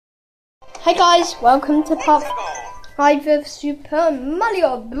Hey guys, welcome to part 5 of Super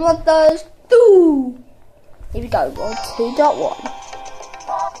Mario Brothers 2. Here we go, World 2.1.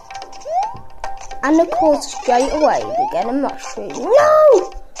 And of course, straight away we get a mushroom.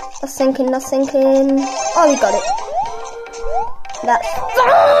 No! That's sinking. Oh, we got it. That's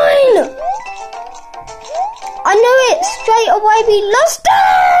fine! I knew it! Straight away we lost it!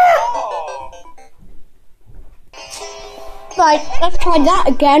 Right, let's try that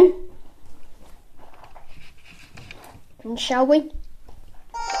again. And shall we?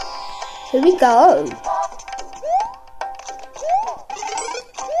 Here we go.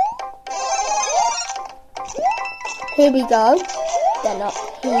 Here we go. Then up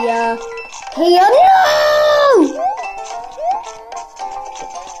here. Here. No!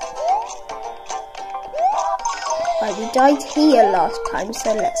 Right, we died here last time,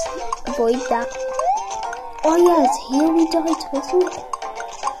 so let's avoid that. Oh yes, here we died, wasn't it?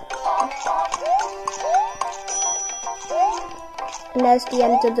 And there's the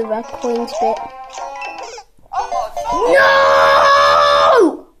end of the red coins bit.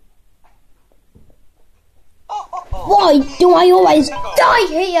 No! Why do I always die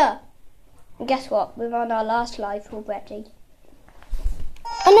here? And guess what? We're on our last life already.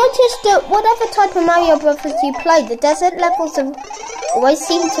 I noticed that whatever type of Mario Brothers you play, the desert levels always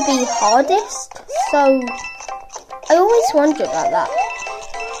seem to be hardest. So I always wonder about that.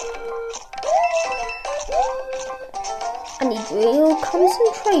 I need real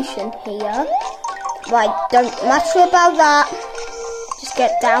concentration here. Right, don't matter about that. Just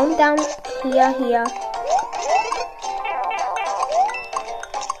get down, here.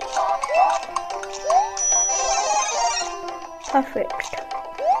 Perfect.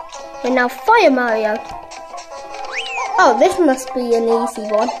 And now Fire Mario. Oh, this must be an easy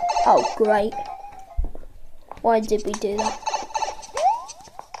one. Oh, great. Why did we do that?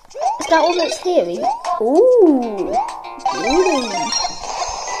 Is that all that's here? Ooh.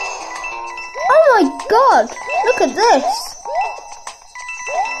 Oh my god, look at this.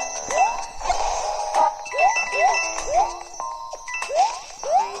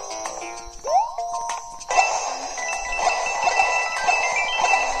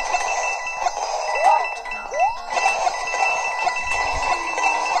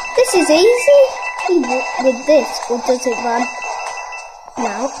 This is easy with this, or does it run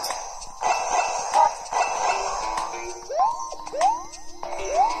out?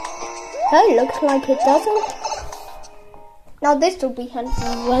 Oh, looks like it doesn't. Now this will be handy,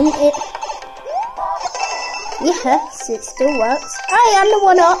 won't it? Yes, it still works. Hey, I'm the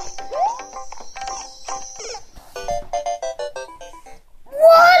one up.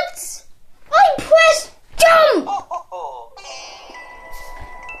 What? I pressed jump!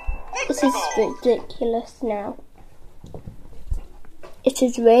 This is ridiculous now. It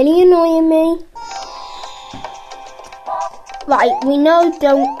is really annoying me. Right, we know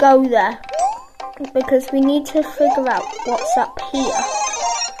don't go there, because we need to figure out what's up here.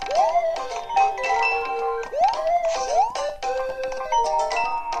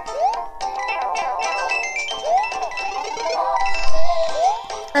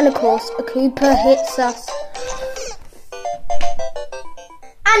 And of course, a Koopa hits us.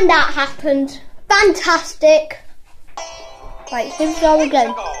 And that happened. Fantastic. Right, here we go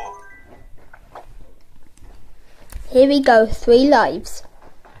again. Here we go, 3 lives.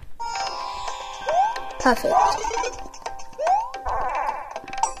 Perfect.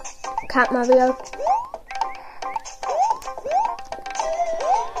 Cat Mario.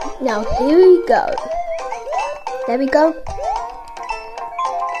 Now here we go. There we go.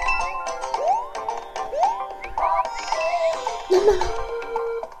 No.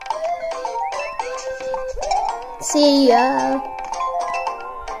 See ya.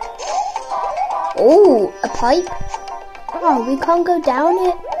 Oh, a pipe. Oh, we can't go down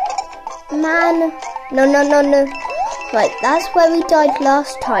it. Man. No. Right, that's where we died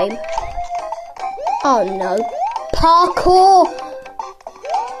last time. Oh no. Parkour!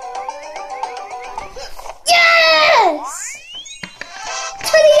 Yes!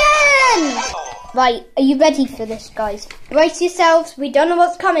 To the end! Right, are you ready for this, guys? Brace yourselves, we don't know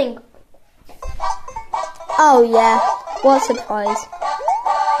what's coming. Oh yeah, what a surprise.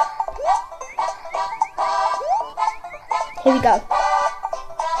 Here we go.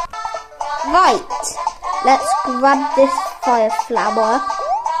 Right, let's grab this fire flower.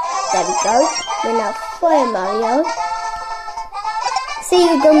 There we go. We're now Fire Mario. See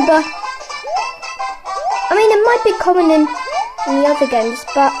you, Goomba. I mean, it might be common in the other games,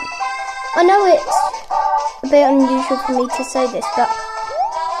 but I know it's a bit unusual for me to say this, but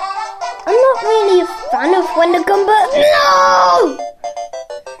I'm not really a fan of when the Goomba... No!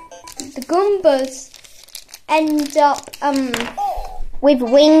 the Goombas end up with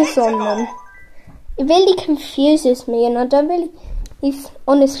wings on them. It really confuses me, and I don't really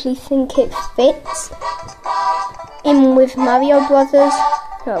honestly think it fits in with Mario Brothers.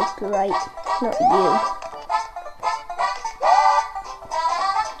 Oh great, not you.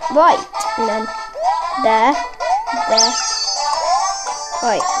 Right, and then there.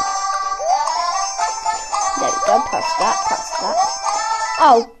 Right. There we go, past that.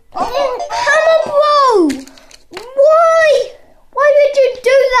 Oh, Hammer Bro! Why? Why would you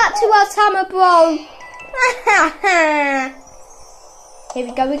do that to us, Hammer Bro? Here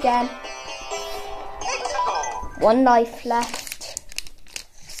we go again. 1 life left.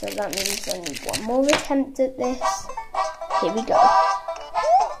 So that means only 1 more attempt at this. Here we go.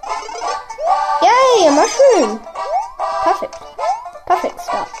 Yay, a mushroom! Perfect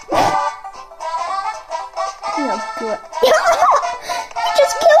start. No good. He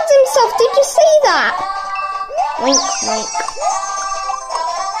just killed himself, did you see that? Wink, wink.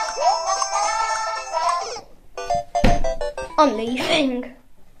 I'm leaving.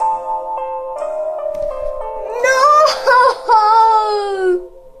 No!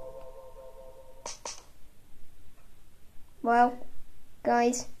 Well,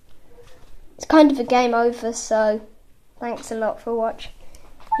 guys, it's kind of a game over, so thanks a lot for watching.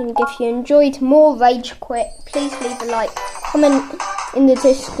 And if you enjoyed more Rage Quit, please leave a like, comment in the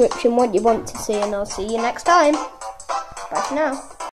description what you want to see, and I'll see you next time. Bye for now.